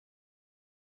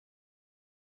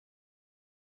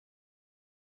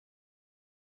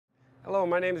Hello,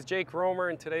 my name is Jake Romer,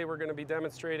 and today we're going to be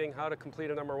demonstrating how to complete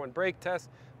a number one brake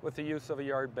test with the use of a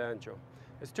yard banjo.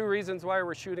 There's two reasons why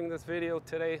we're shooting this video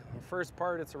today. The first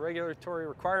part, it's a regulatory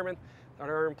requirement that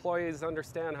our employees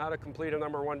understand how to complete a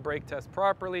number one brake test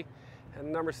properly.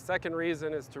 And the second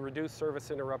reason is to reduce service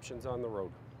interruptions on the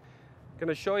road. I'm going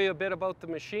to show you a bit about the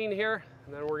machine here,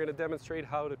 and then we're going to demonstrate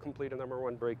how to complete a number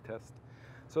one brake test.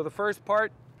 So the first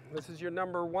part, this is your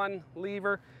number one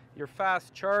lever, your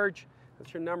fast charge.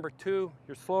 That's your number two,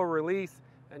 your slow release,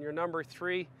 and your number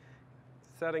three,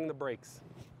 setting the brakes.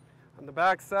 On the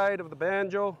back side of the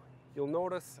banjo, you'll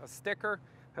notice a sticker.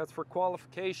 That's for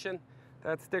qualification.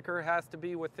 That sticker has to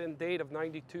be within date of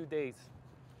 92 days.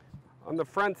 On the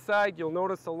front side, you'll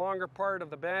notice the longer part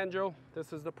of the banjo.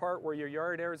 This is the part where your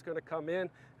yard air is going to come in,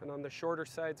 and on the shorter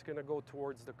side, it's going to go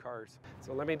towards the cars.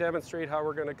 So let me demonstrate how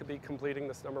we're going to be completing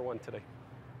this number one today.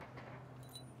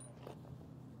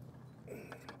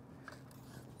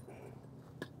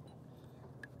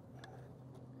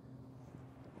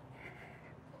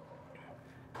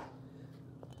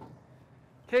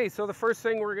 Okay, so the first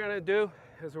thing we're going to do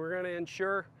is we're going to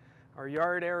ensure our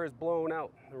yard air is blown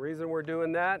out. The reason we're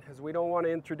doing that is we don't want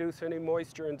to introduce any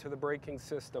moisture into the braking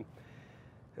system.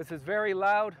 This is very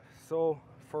loud, so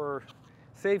for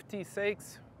safety's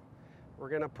sakes, we're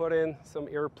going to put in some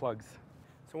earplugs.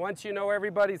 So once you know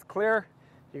everybody's clear,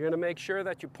 you're going to make sure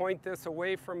that you point this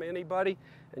away from anybody,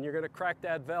 and you're going to crack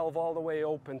that valve all the way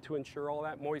open to ensure all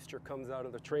that moisture comes out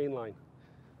of the train line.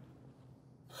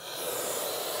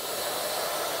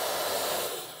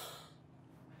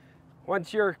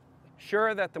 Once you're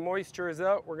sure that the moisture is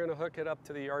out, we're going to hook it up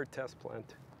to the yard test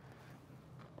plant.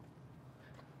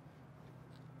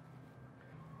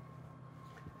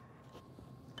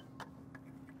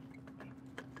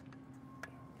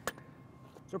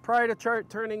 So prior to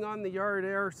turning on the yard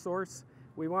air source,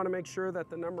 we want to make sure that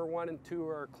the number one and two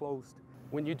are closed.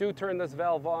 When you do turn this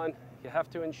valve on, you have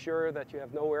to ensure that you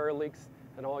have no air leaks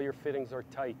and all your fittings are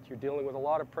tight. You're dealing with a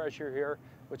lot of pressure here,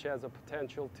 which has a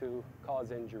potential to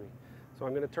cause injury. So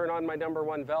I'm going to turn on my number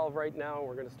one valve right now, and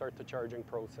we're going to start the charging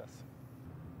process.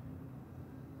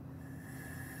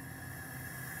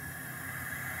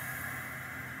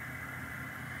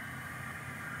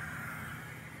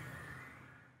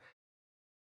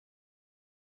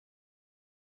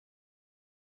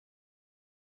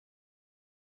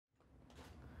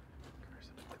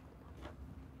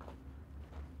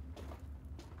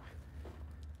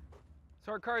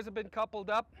 So our cars have been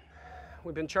coupled up.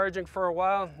 We've been charging for a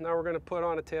while. Now we're going to put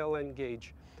on a tail end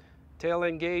gauge. Tail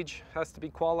end gauge has to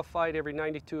be qualified every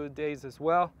 92 days as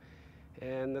well,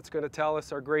 and that's going to tell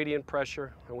us our gradient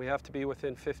pressure, and we have to be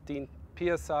within 15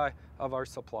 psi of our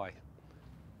supply.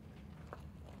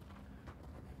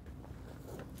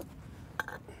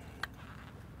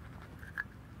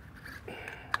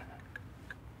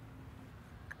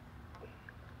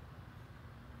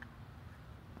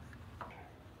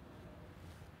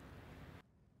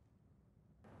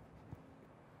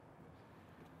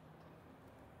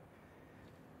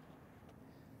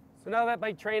 So now that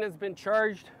my train has been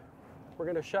charged, we're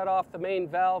going to shut off the main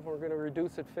valve, and we're going to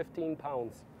reduce it 15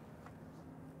 pounds.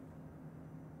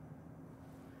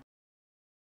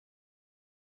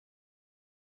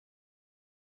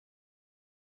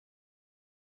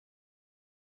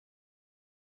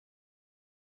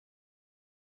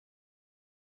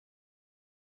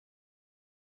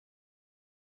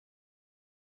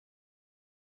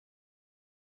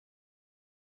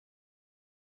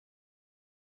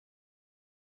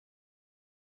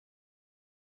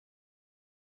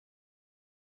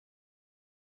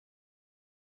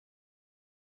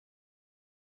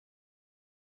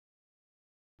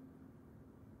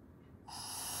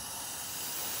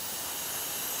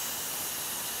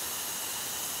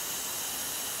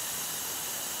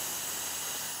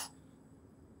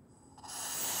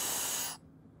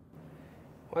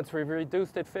 Once we've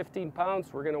reduced it 15 pounds,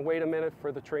 we're going to wait a minute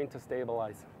for the train to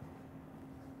stabilize.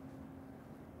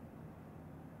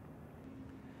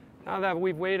 Now that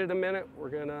we've waited a minute, we're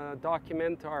going to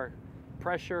document our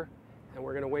pressure, and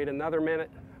we're going to wait another minute,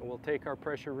 and we'll take our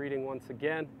pressure reading once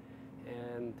again,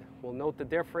 and we'll note the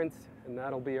difference, and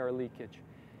that'll be our leakage.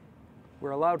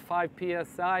 We're allowed 5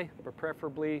 psi, but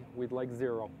preferably we'd like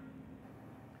 0.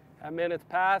 That minute's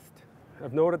passed.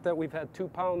 I've noted that we've had 2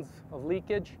 pounds of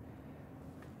leakage.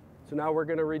 So now we're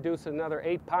going to reduce another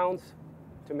 8 pounds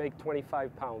to make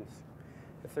 25 pounds.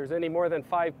 If there's any more than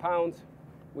 5 pounds,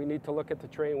 we need to look at the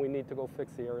train. We need to go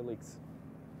fix the air leaks.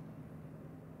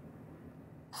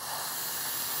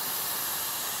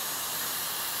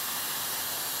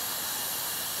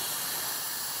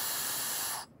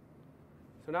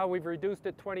 So now we've reduced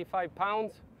it 25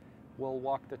 pounds. we'll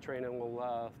walk the train and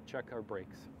we'll check our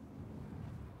brakes.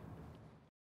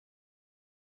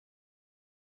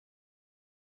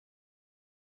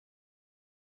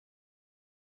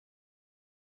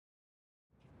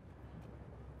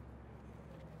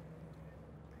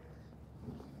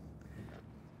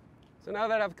 So now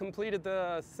that I've completed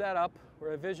the setup,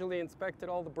 where I visually inspected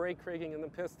all the brake rigging and the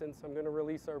pistons, I'm going to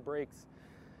release our brakes.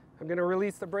 I'm going to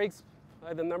release the brakes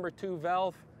by the number 2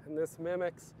 valve, and this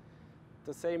mimics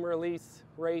the same release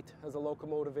rate as a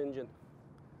locomotive engine.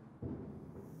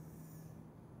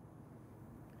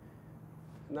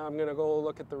 Now I'm going to go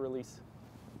look at the release.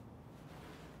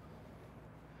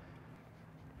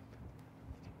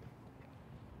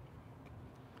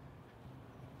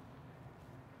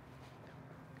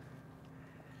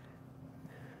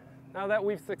 Now that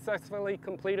we've successfully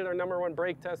completed our number 1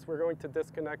 brake test, we're going to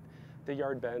disconnect the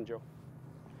yard banjo.